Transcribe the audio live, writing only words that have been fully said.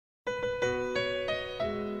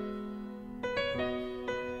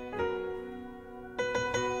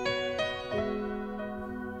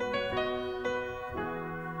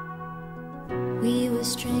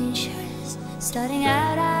starting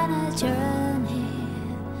out on a journey,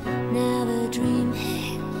 never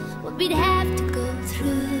dreaming what we'd have to go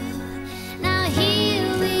through. Now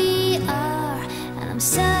here we are, and I'm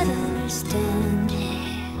suddenly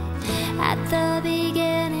standing at the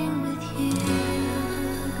beginning with you.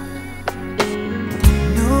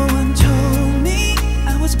 No one told me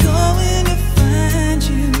I was going to find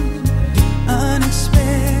you.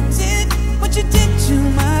 Unexpected, what you did to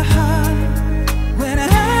my heart. When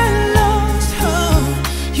I lost hope,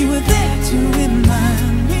 you were there to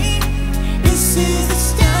remind me this is the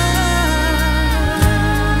start.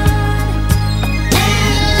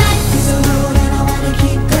 And life is a road and I wanna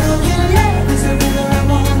keep going. Love is a river, I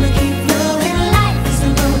wanna keep flowing. Life is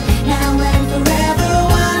a road, now and forever,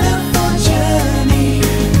 wonderful journey.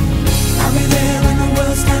 I'll be there when the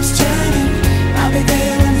world stops turning. I'll be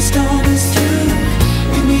there when the storm is through.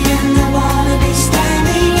 In the end, I wanna be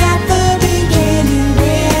standing at the beginning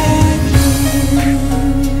with you.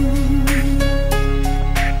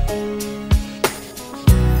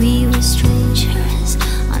 We were strangers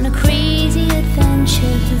on a crazy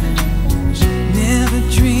adventure, Never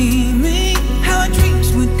dreaming how our dreams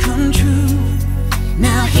would come true.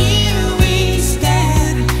 Now here we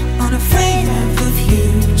stand, unafraid of the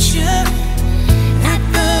future, at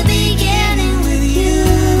the beginning with you.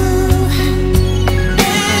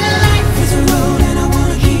 And life is a road and I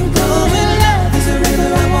wanna keep going. Love is a river,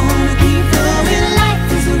 I wanna keep flowing. Life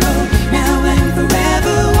is a road, now and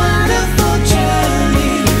forever, wonderful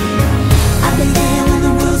journey. I'll be there when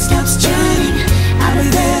the world stops turning. I'll be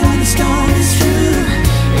there when the storm is through.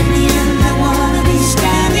 In the end, I wanna be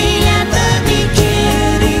standing at the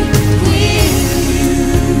beginning with you.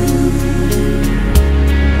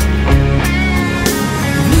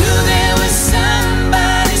 Knew there was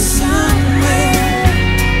somebody somewhere.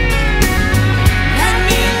 Let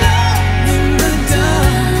me love in the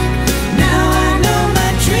dark. Now I know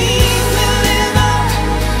my dream will live on.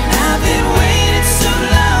 I've been waiting so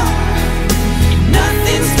long.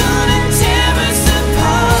 Nothing's gonna tear us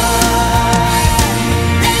apart.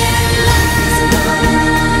 And life is a road and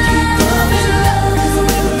I wanna keep going. Love is a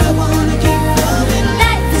river, I wanna keep flowing.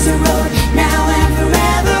 Life is a road, now and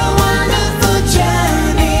forever, a wonderful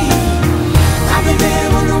journey. I'll be there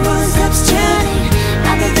when the world stops turning.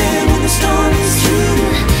 I'll be there when the storm is through.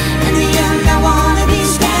 In the end, I wanna be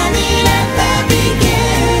standing at the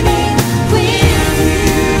beginning with you.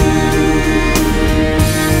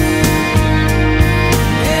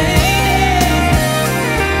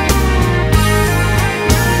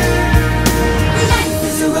 Life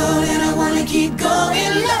is a road and I wanna keep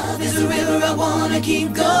going. Love is a river, I wanna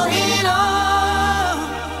keep going on.